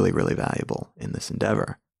really, really valuable in this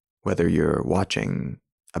endeavor. Whether you're watching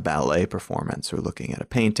a ballet performance or looking at a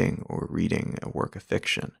painting or reading a work of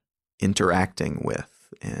fiction, interacting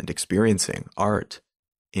with and experiencing art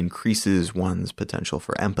increases one's potential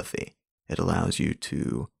for empathy. It allows you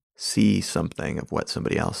to see something of what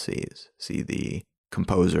somebody else sees, see the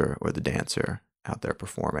composer or the dancer out there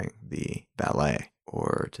performing the ballet,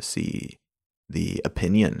 or to see the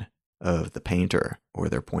opinion of the painter or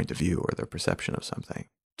their point of view or their perception of something,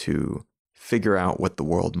 to figure out what the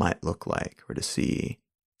world might look like, or to see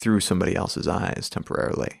through somebody else's eyes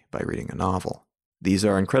temporarily by reading a novel. These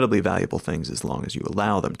are incredibly valuable things as long as you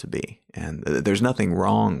allow them to be. And there's nothing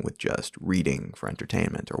wrong with just reading for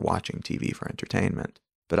entertainment or watching TV for entertainment.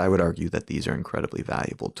 But I would argue that these are incredibly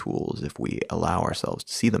valuable tools if we allow ourselves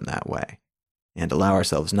to see them that way, and allow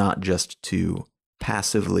ourselves not just to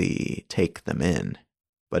passively take them in,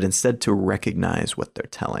 but instead to recognize what they're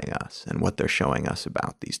telling us and what they're showing us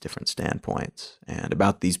about these different standpoints and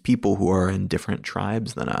about these people who are in different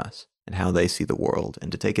tribes than us and how they see the world, and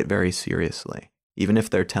to take it very seriously, even if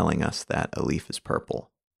they're telling us that a leaf is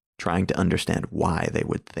purple, trying to understand why they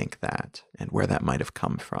would think that and where that might have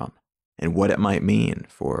come from and what it might mean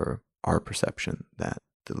for our perception that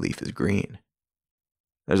the leaf is green.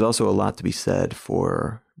 There's also a lot to be said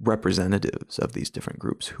for representatives of these different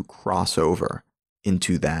groups who cross over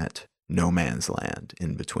into that no man's land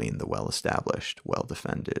in between the well-established,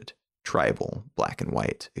 well-defended, tribal, black and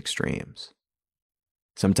white extremes.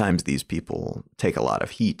 Sometimes these people take a lot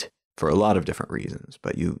of heat for a lot of different reasons,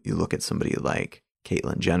 but you look at somebody like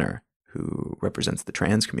Caitlyn Jenner, who represents the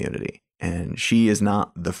trans community, and she is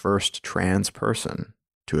not the first trans person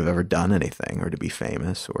to have ever done anything or to be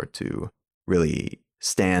famous or to really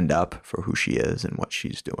stand up for who she is and what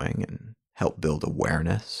she's doing and help build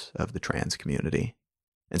awareness of the trans community.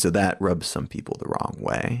 And so that rubs some people the wrong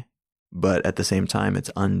way. But at the same time, it's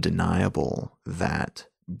undeniable that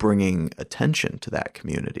bringing attention to that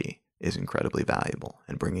community is incredibly valuable,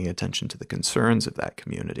 and bringing attention to the concerns of that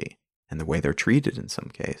community and the way they're treated in some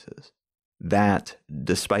cases. That,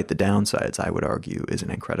 despite the downsides, I would argue, is an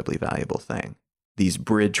incredibly valuable thing. These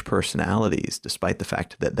bridge personalities, despite the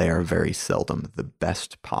fact that they are very seldom the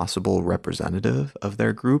best possible representative of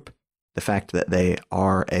their group, the fact that they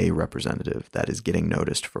are a representative that is getting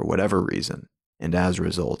noticed for whatever reason, and as a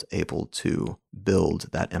result able to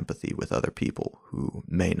build that empathy with other people who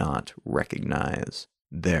may not recognize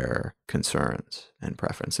their concerns and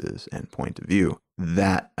preferences and point of view,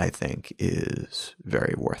 that I think is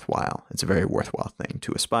very worthwhile. It's a very worthwhile thing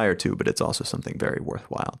to aspire to, but it's also something very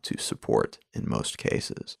worthwhile to support in most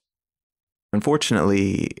cases.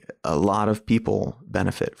 Unfortunately, a lot of people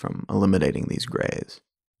benefit from eliminating these grays,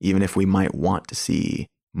 even if we might want to see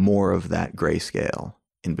more of that grayscale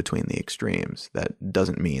in between the extremes. That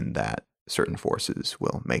doesn't mean that certain forces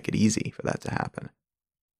will make it easy for that to happen.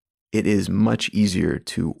 It is much easier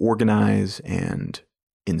to organize and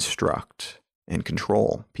instruct and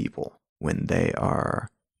control people when they are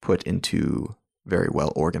put into very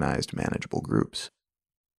well organized, manageable groups.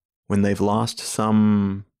 When they've lost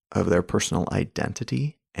some of their personal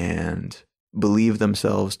identity and believe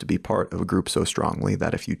themselves to be part of a group so strongly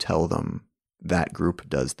that if you tell them that group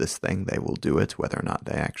does this thing, they will do it, whether or not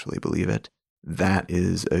they actually believe it. That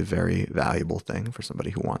is a very valuable thing for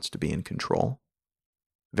somebody who wants to be in control.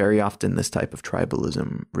 Very often, this type of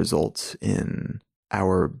tribalism results in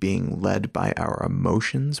our being led by our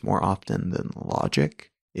emotions more often than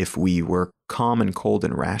logic. If we were calm and cold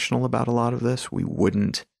and rational about a lot of this, we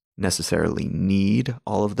wouldn't necessarily need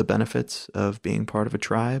all of the benefits of being part of a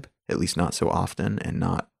tribe, at least not so often, and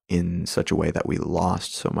not in such a way that we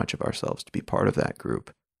lost so much of ourselves to be part of that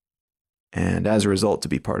group. And as a result, to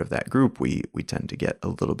be part of that group, we tend to get a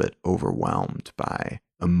little bit overwhelmed by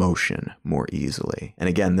emotion more easily. And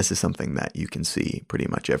again, this is something that you can see pretty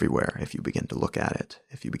much everywhere if you begin to look at it.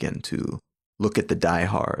 If you begin to look at the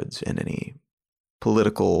diehards in any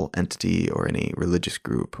political entity or any religious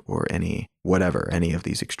group or any of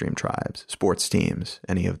these extreme tribes, sports teams,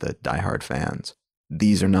 any of the diehard fans,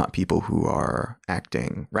 these are not people who are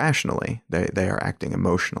acting rationally. They are acting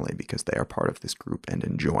emotionally because they are part of this group and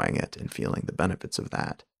enjoying it and feeling the benefits of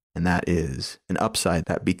that. And that is an upside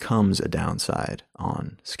that becomes a downside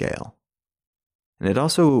on scale. And it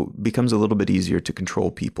also becomes a little bit easier to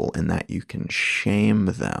control people in that you can shame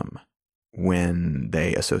them when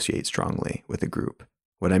they associate strongly with a group.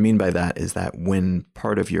 What I mean by that is that when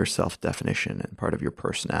part of your self-definition and part of your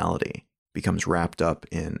personality becomes wrapped up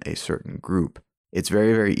in a certain group, it's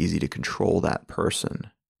very, very easy to control that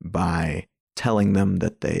person by telling them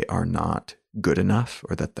that they are not good enough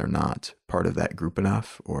or that they're not part of that group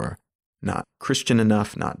enough or not Christian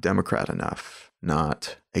enough, not Democrat enough,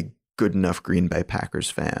 not a good enough Green Bay Packers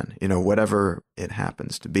fan, whatever it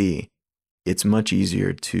happens to be. It's much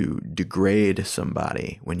easier to degrade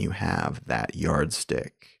somebody when you have that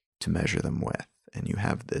yardstick to measure them with. And you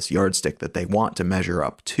have this yardstick that they want to measure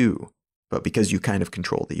up to. But because you kind of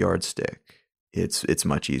control the yardstick, it's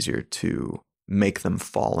much easier to make them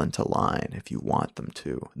fall into line if you want them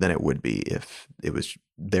to than it would be if it was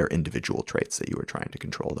their individual traits that you were trying to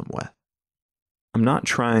control them with. I'm not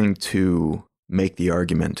trying to make the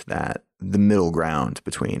argument that the middle ground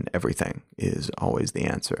between everything is always the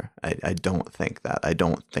answer. I don't think that. I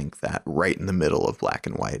don't think that right in the middle of black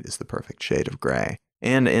and white is the perfect shade of gray.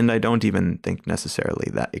 And I don't even think necessarily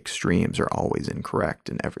that extremes are always incorrect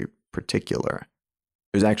in every particular.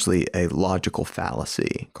 There's actually a logical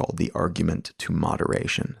fallacy called the argument to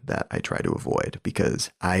moderation that I try to avoid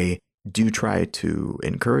because I do try to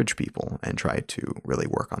encourage people and try to really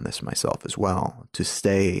work on this myself as well, to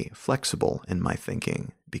stay flexible in my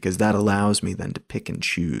thinking, because that allows me then to pick and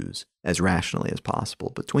choose as rationally as possible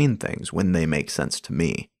between things when they make sense to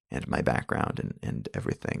me and my background and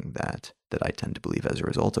everything that I tend to believe as a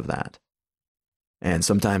result of that. And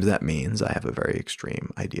sometimes that means I have a very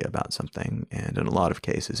extreme idea about something. And in a lot of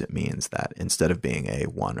cases, it means that instead of being a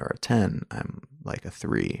 1 or a 10, I'm like a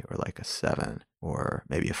 3 or like a 7 or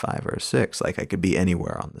maybe a 5 or a 6. Like I could be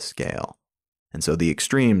anywhere on the scale. And so the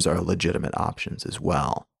extremes are legitimate options as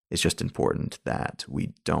well. It's just important that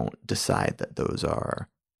we don't decide that those are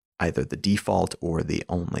either the default or the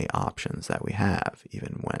only options that we have,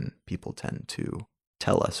 even when people tend to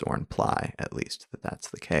tell us or imply, at least, that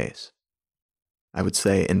that's the case. I would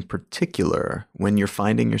say in particular, when you're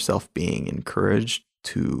finding yourself being encouraged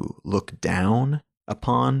to look down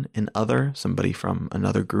upon somebody from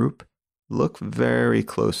another group, look very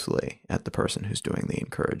closely at the person who's doing the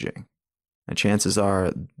encouraging. And chances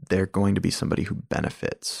are they're going to be somebody who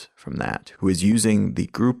benefits from that, who is using the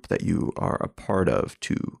group that you are a part of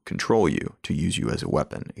to control you, to use you as a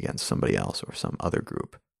weapon against somebody else or some other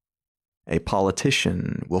group. A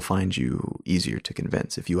politician will find you easier to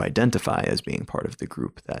convince if you identify as being part of the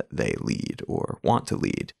group that they lead or want to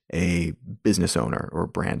lead. A business owner or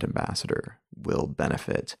brand ambassador will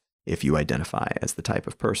benefit if you identify as the type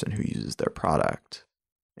of person who uses their product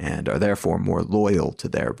and are therefore more loyal to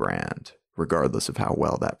their brand, regardless of how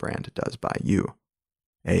well that brand does by you.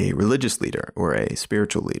 A religious leader or a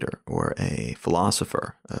spiritual leader or a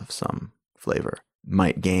philosopher of some flavor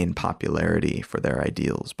might gain popularity for their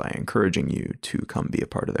ideals by encouraging you to come be a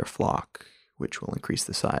part of their flock, which will increase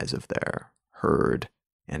the size of their herd.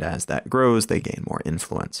 And as that grows, they gain more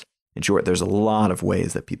influence. In short, there's a lot of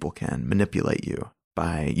ways that people can manipulate you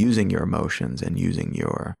by using your emotions and using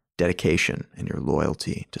your dedication and your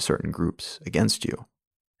loyalty to certain groups against you.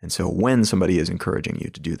 And so when somebody is encouraging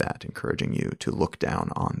you to do that, encouraging you to look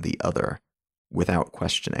down on the other without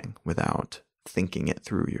questioning, without thinking it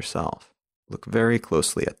through yourself, look very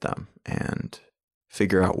closely at them and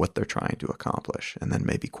figure out what they're trying to accomplish, and then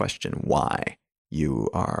maybe question why you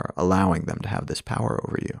are allowing them to have this power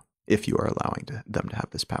over you, if you are allowing them to have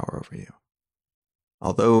this power over you.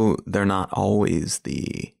 Although they're not always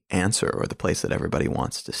the answer or the place that everybody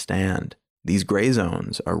wants to stand, these gray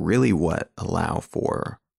zones are really what allow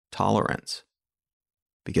for tolerance.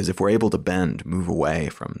 Because if we're able to move away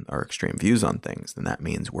from our extreme views on things, then that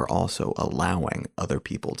means we're also allowing other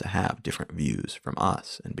people to have different views from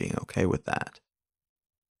us and being okay with that.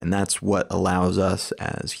 And that's what allows us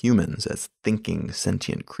as humans, as thinking,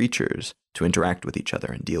 sentient creatures, to interact with each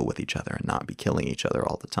other and deal with each other and not be killing each other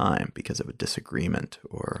all the time because of a disagreement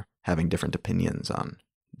or having different opinions on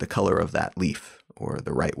the color of that leaf or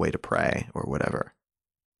the right way to pray or whatever.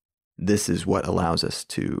 This is what allows us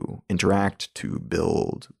to interact, to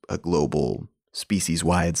build a global,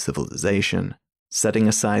 species-wide civilization. Setting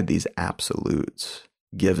aside these absolutes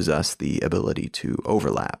gives us the ability to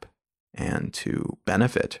overlap and to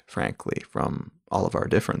benefit, frankly, from all of our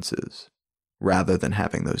differences, rather than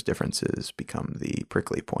having those differences become the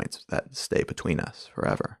prickly points that stay between us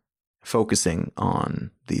forever. Focusing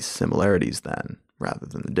on these similarities, then, rather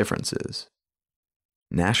than the differences.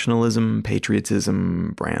 Nationalism,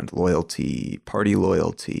 patriotism, brand loyalty, party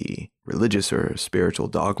loyalty, religious or spiritual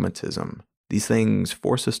dogmatism, these things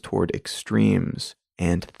force us toward extremes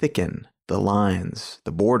and thicken the lines,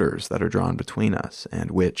 the borders that are drawn between us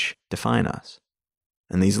and which define us.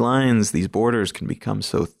 And these lines, these borders can become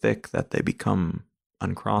so thick that they become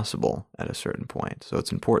uncrossable at a certain point. So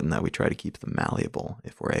it's important that we try to keep them malleable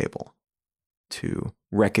if we're able to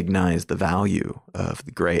recognize the value of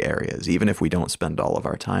the gray areas, even if we don't spend all of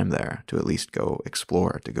our time there, to at least go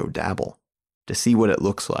explore, to go dabble, to see what it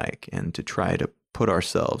looks like, and to try to put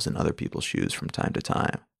ourselves in other people's shoes from time to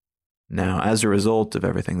time. Now, as a result of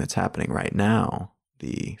everything that's happening right now,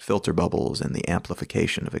 the filter bubbles and the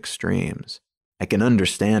amplification of extremes, I can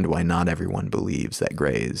understand why not everyone believes that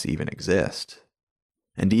grays even exist.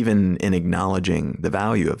 And even in acknowledging the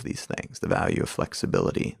value of these things, the value of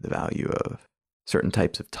flexibility, the value of certain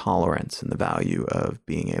types of tolerance, and the value of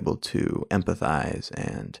being able to empathize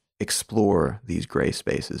and explore these gray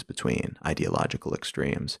spaces between ideological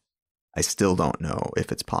extremes, I still don't know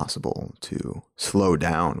if it's possible to slow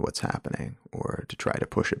down what's happening or to try to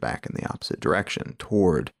push it back in the opposite direction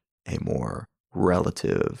toward a more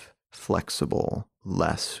relative, flexible,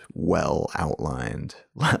 less well outlined,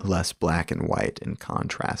 less black and white and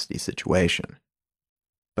contrasty situation.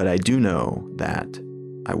 But I do know that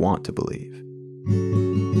I want to believe.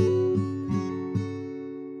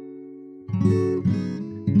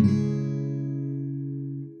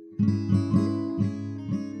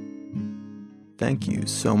 Thank you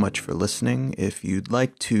so much for listening. If you'd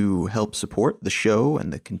like to help support the show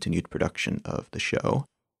and the continued production of the show,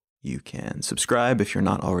 you can subscribe if you're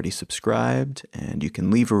not already subscribed, and you can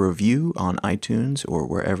leave a review on iTunes or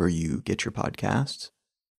wherever you get your podcasts.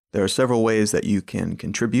 There are several ways that you can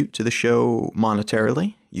contribute to the show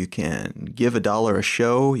monetarily. You can give $1 a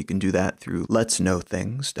show. You can do that through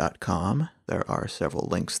letsknowthings.com. There are several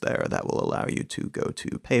links there that will allow you to go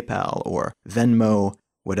to PayPal or Venmo,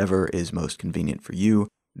 whatever is most convenient for you.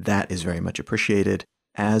 That is very much appreciated,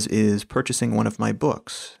 as is purchasing one of my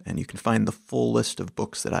books. And you can find the full list of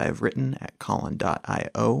books that I have written at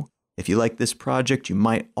colin.io. If you like this project, you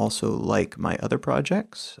might also like my other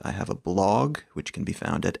projects. I have a blog, which can be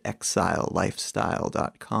found at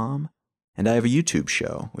exilelifestyle.com. And I have a YouTube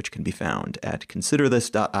show, which can be found at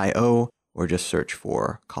considerthis.io, or just search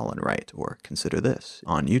for Colin Wright or Consider This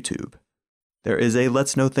on YouTube. There is a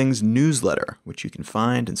Let's Know Things newsletter, which you can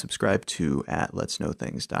find and subscribe to at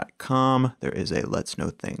letsknowthings.com. There is a Let's Know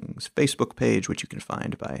Things Facebook page, which you can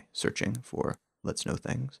find by searching for Let's Know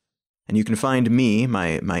Things. And you can find me,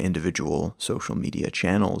 my individual social media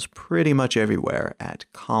channels, pretty much everywhere at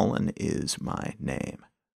Colin is my name.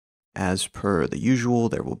 As per the usual,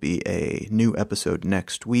 there will be a new episode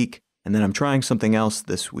next week. And then I'm trying something else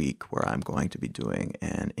this week where I'm going to be doing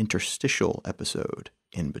an interstitial episode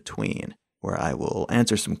in between, where I will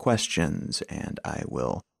answer some questions and I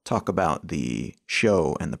will talk about the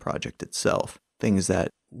show and the project itself, things that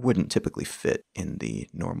wouldn't typically fit in the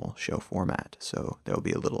normal show format. So there will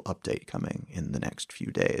be a little update coming in the next few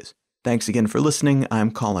days. Thanks again for listening.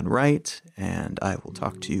 I'm Colin Wright, and I will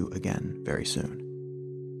talk to you again very soon.